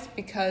recognize,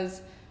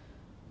 because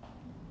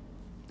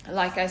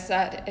like I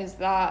said, is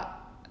that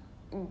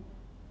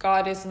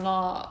God is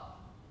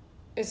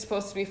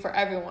supposed to be for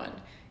everyone.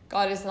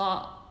 God is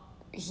not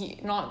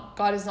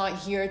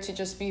here to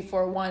just be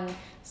for one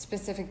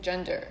specific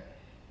gender.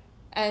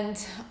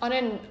 And on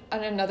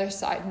another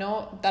side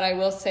note that I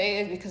will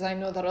say is, because I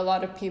know that a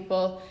lot of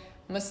people,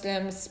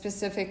 Muslims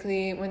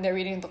specifically, when they're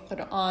reading the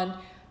Quran,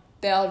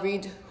 they'll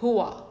read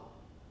huwa,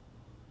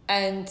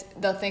 and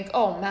they'll think,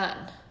 oh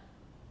man,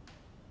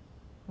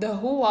 the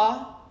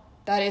huwa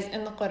that is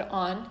in the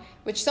Quran,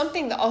 which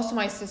something that also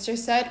my sister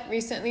said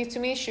recently to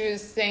me. She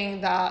was saying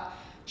that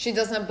she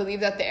doesn't believe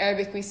that the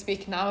Arabic we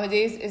speak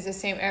nowadays is the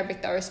same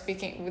Arabic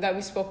that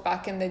we spoke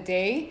back in the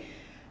day.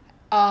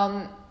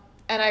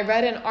 And I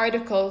read an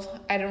article,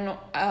 I don't know,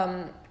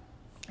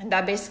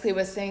 that basically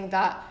was saying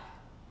that,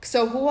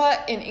 so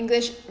huwa in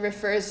English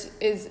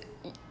is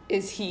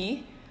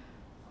he,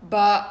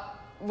 but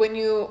when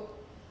you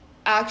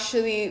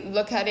actually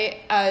look at it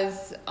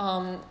as,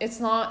 it's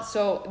not,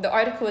 so the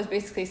article was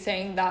basically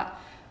saying that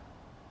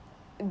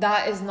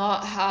is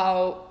not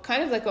how,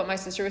 kind of like what my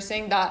sister was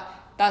saying,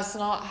 that's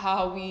not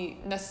how we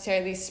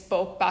necessarily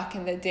spoke back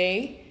in the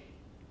day.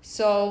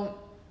 So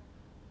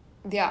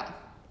yeah.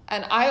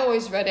 And I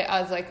always read it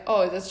as like,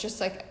 oh, that's just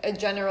like a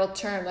general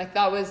term. Like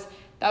that was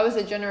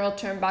a general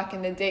term back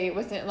in the day. It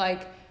wasn't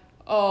like,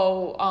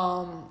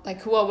 oh,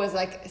 like Hua was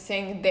like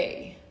saying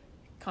they,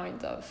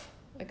 kind of.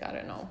 Like, I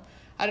don't know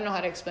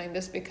how to explain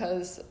this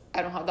because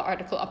I don't have the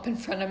article up in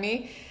front of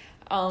me.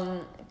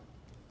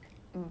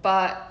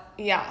 But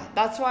yeah,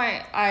 that's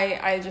why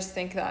I just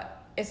think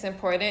that it's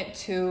important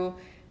to,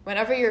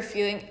 whenever you're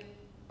feeling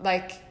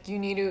like you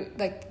need to,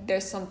 like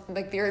there's something,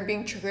 like you're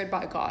being triggered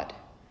by God,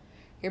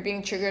 you're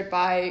being triggered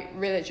by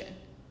religion.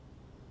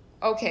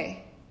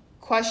 Okay,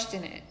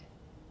 question it.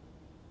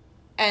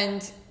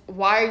 And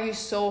why are you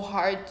so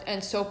hard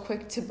and so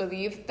quick to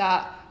believe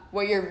that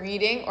what you're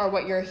reading or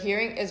what you're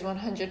hearing is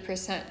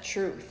 100%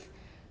 truth?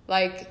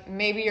 Like,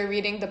 maybe you're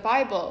reading the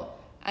Bible,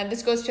 and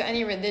this goes to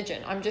any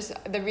religion.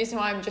 The reason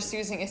why I'm just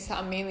using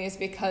Islam mainly is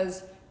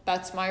because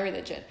that's my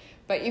religion.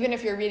 But even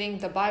if you're reading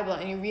the Bible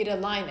and you read a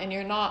line and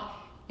you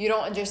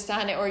don't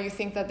understand it, or you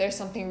think that there's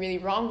something really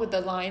wrong with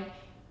the line,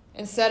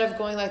 instead of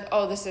going like,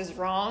 oh, this is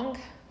wrong,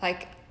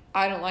 like,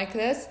 I don't like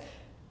this,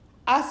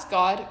 ask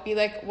God, be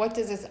like, what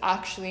does this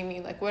actually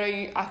mean? Like, what are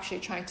you actually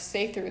trying to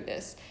say through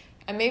this?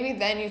 And maybe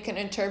then you can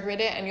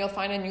interpret it and you'll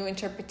find a new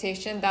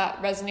interpretation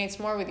that resonates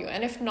more with you.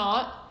 And if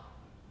not,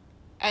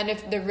 and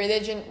if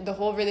the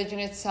whole religion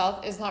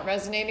itself is not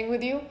resonating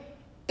with you,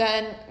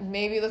 then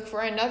maybe look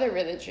for another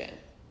religion.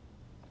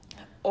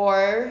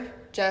 Or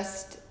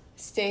just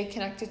stay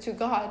connected to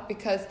God,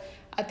 because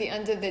at the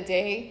end of the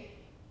day,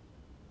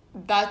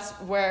 that's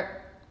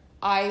where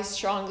I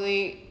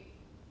strongly,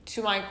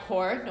 to my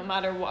core, no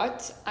matter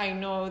what, I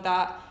know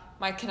that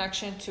my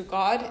connection to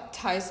God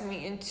ties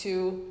me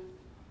into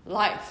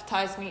life,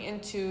 ties me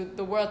into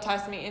the world,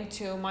 ties me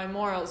into my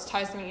morals,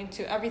 ties me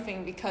into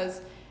everything,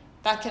 because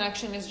that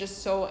connection is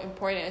just so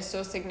important, it's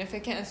so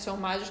significant, it's so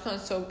magical,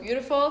 and so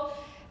beautiful,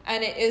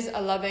 and it is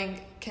a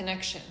loving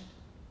connection.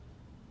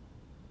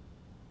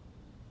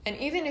 And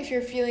even if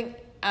you're feeling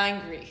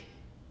angry,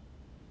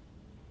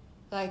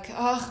 like,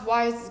 oh,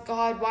 why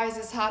is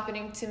this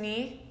happening to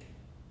me?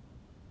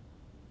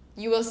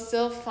 You will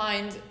still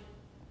find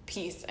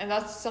peace. And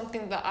that's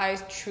something that I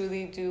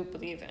truly do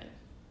believe in.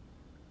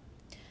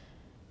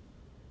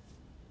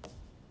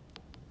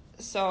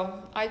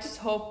 So I just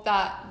hope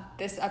that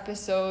this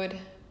episode,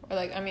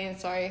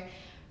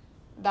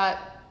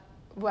 that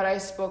what I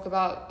spoke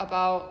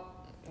about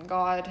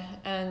God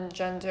and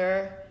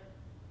gender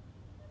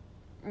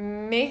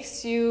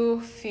makes you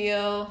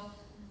feel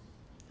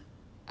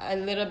a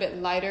little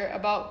bit lighter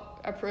about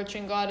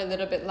approaching God, a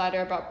little bit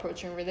lighter about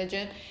approaching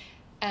religion,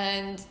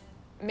 and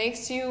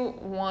makes you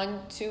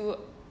want to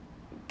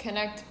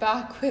connect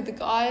back with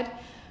God.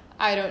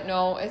 I don't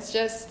know. It's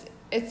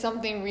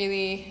something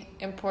really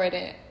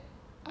important,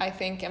 I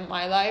think, in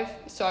my life.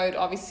 So I would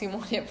obviously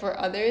want it for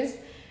others.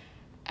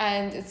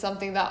 And it's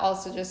something that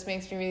also just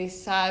makes me really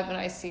sad when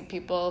I see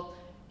people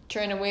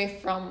turn away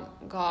from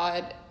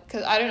God.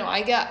 Because I don't know,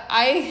 I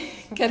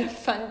get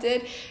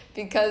offended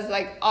because,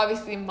 like,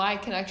 obviously my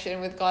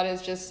connection with God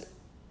is just,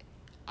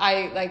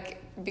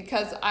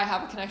 because I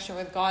have a connection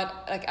with God,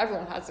 like,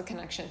 everyone has a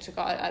connection to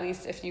God, at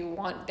least if you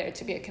want there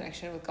to be a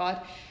connection with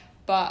God.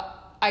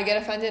 But I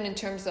get offended in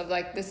terms of,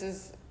 like,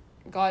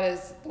 God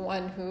is the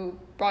one who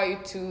brought you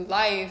to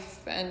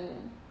life and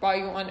brought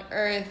you on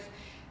earth,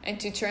 and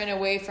to turn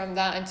away from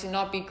that and to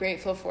not be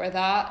grateful for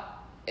that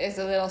is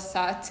a little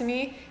sad to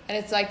me. And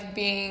it's like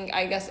being,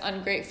 I guess,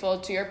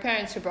 ungrateful to your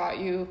parents who brought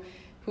you,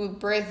 who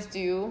birthed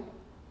you.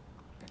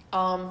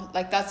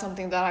 Like, that's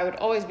something that I would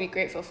always be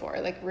grateful for,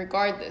 like,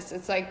 regardless.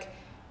 It's like,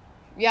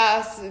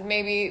 yes,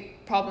 maybe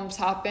problems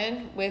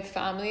happen with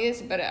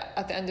families, but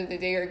at the end of the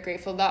day, you're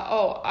grateful that,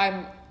 oh,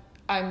 I'm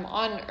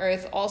on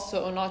earth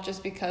also, not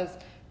just because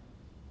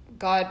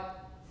God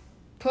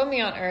put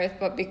me on earth,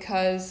 but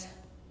because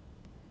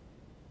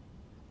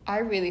I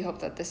really hope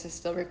that this is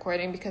still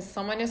recording, because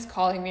someone is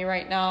calling me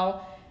right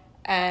now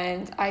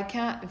and I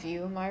can't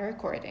view my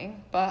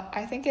recording, but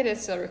I think it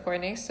is still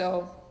recording.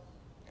 So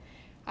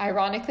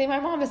ironically,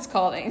 my mom is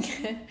calling.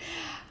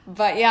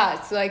 But yeah,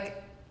 it's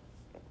like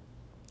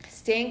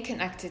staying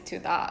connected to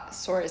that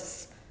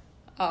source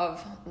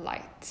of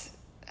light,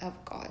 of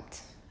God,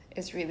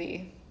 is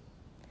really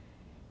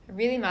a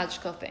really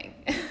magical thing.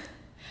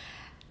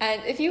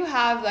 And if you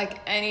have, like,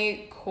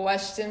 any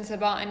questions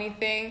about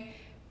anything,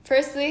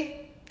 firstly,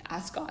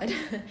 ask God.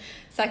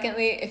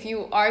 Secondly, if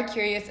you are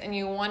curious and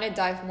you want to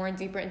dive more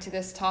deeper into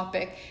this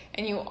topic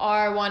and you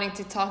are wanting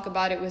to talk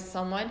about it with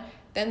someone,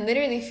 then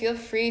literally feel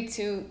free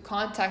to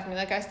contact me.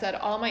 Like I said,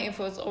 all my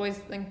info is always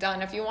linked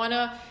down. If you want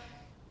to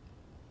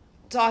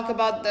talk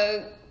about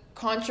the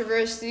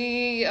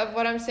controversy of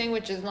what I'm saying,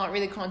 which is not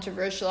really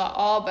controversial at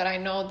all, but I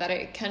know that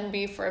it can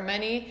be for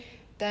many,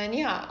 then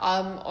yeah,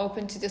 I'm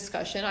open to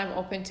discussion. I'm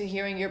open to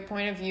hearing your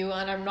point of view,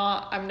 and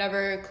I'm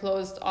never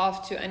closed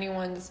off to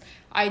anyone's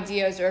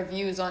ideas or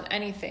views on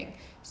anything.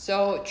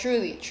 So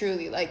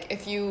truly, like,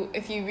 if you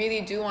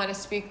really do want to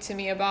speak to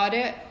me about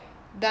it,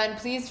 then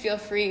please feel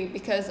free,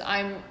 because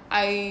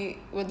I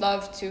would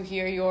love to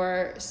hear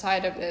your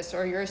side of this,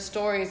 or your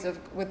stories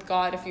with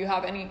God. If you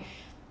have any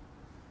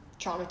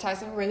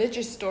traumatizing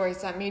religious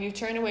stories that made you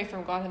turn away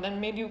from God and then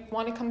made you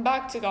want to come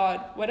back to God,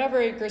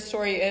 whatever your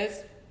story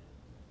is,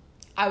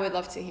 I would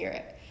love to hear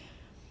it.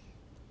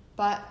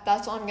 But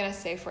that's all I'm going to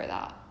say for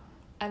that.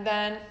 And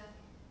then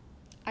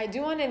I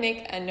do want to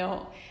make a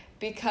note,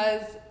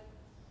 because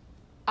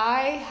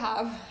I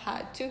have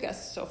had 2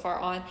 guests so far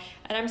on,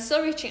 and I'm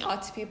still reaching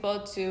out to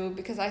people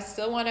because I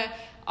still want to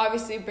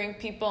obviously bring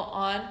people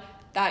on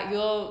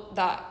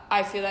that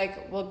I feel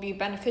like will be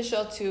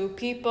beneficial to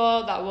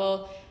people, that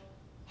will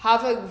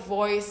have a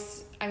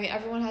voice. I mean,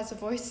 everyone has a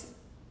voice,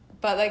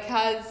 but like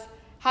has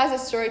a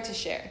story to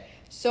share.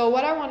 So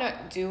what I want to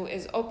do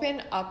is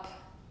open up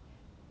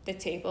the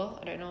table.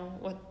 I don't know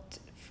what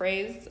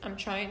phrase I'm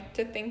trying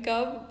to think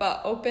of,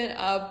 but open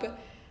up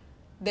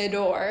the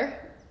door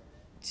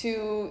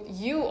to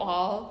you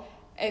all.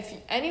 If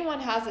anyone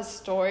has a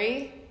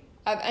story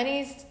of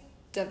any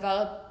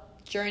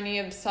journey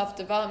of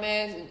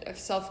self-development, of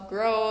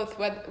self-growth,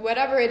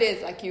 whatever it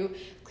is, like you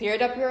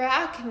cleared up your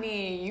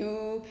acne,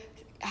 you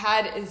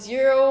had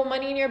 0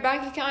 money in your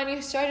bank account,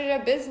 you started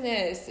a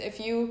business,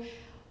 if you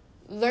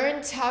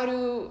learned how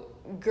to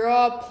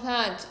grow a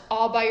plant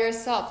all by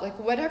yourself, like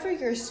whatever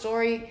your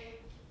story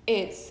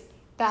is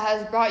that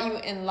has brought you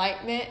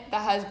enlightenment,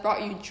 that has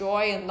brought you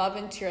joy and love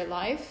into your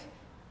life,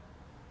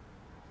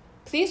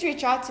 please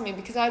reach out to me,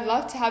 because I'd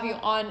love to have you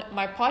on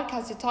my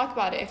podcast to talk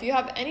about it. If you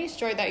have any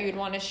story that you'd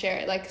want to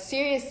share, like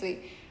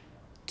seriously,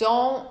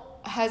 don't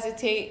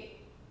hesitate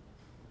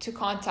to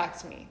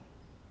contact me.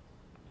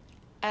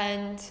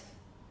 And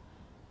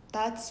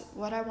that's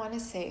what I want to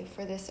say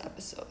for this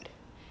episode.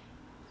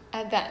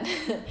 And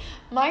then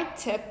my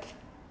tip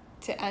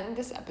to end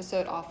this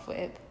episode off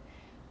with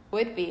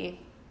would be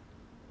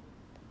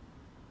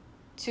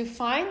to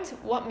find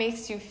what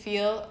makes you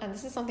feel, and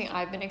this is something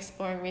I've been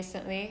exploring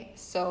recently,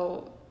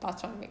 so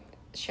that's why I'm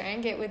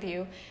sharing it with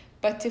you,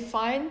 but to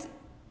find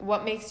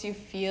what makes you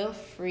feel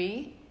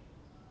free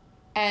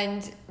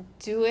and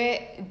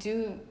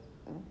do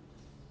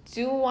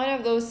one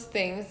of those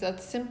things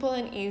that's simple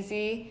and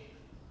easy,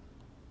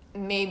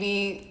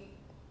 maybe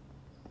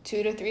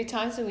 2 to 3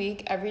 times a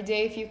week, every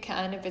day if you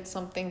can, if it's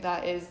something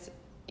that is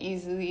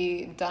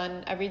easily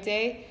done every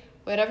day.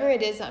 Whatever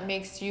it is that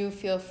makes you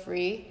feel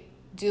free,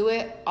 do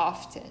it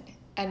often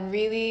and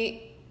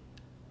really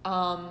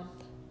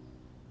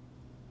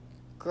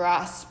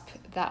grasp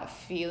that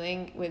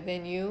feeling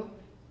within you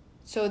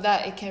so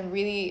that it can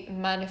really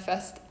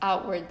manifest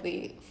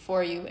outwardly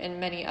for you in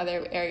many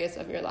other areas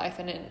of your life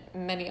and in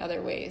many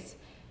other ways.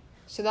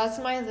 So that's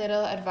my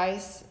little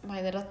advice,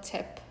 my little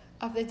tip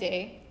of the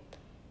day.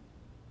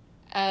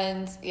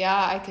 And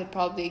yeah, I could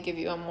probably give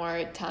you a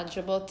more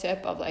tangible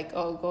tip of like,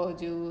 oh, go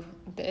do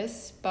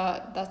this,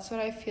 but that's what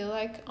I feel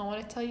like I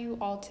want to tell you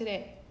all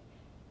today.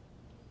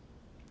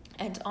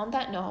 And on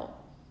that note,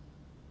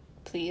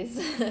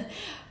 please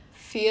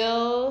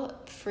feel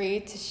free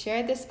to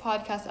share this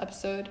podcast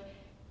episode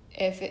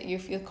if you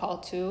feel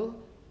called to.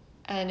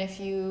 And if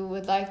you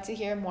would like to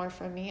hear more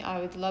from me,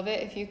 I would love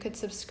it if you could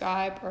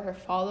subscribe or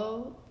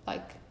follow,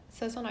 like it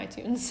says on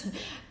iTunes,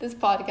 this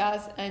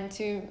podcast, and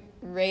to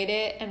rate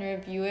it and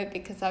review it,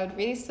 because that would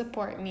really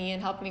support me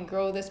and help me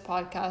grow this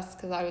podcast,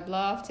 because I would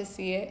love to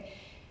see it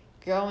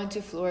grow and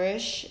to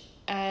flourish.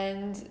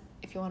 And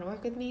if you want to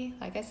work with me,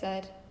 like I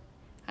said,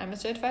 I'm a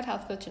certified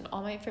health coach and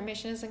all my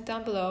information is linked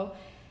down below.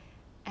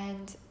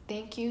 And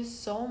thank you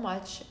so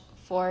much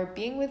for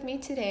being with me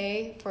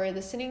today, for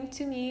listening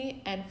to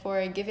me, and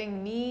for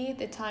giving me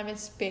the time and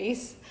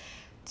space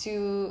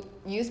to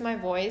use my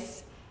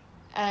voice.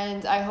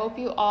 And I hope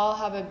you all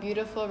have a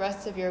beautiful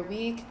rest of your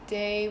week,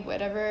 day,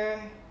 wherever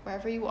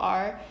you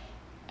are.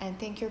 And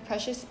thank your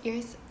precious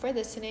ears for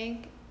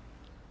listening.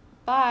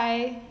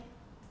 Bye.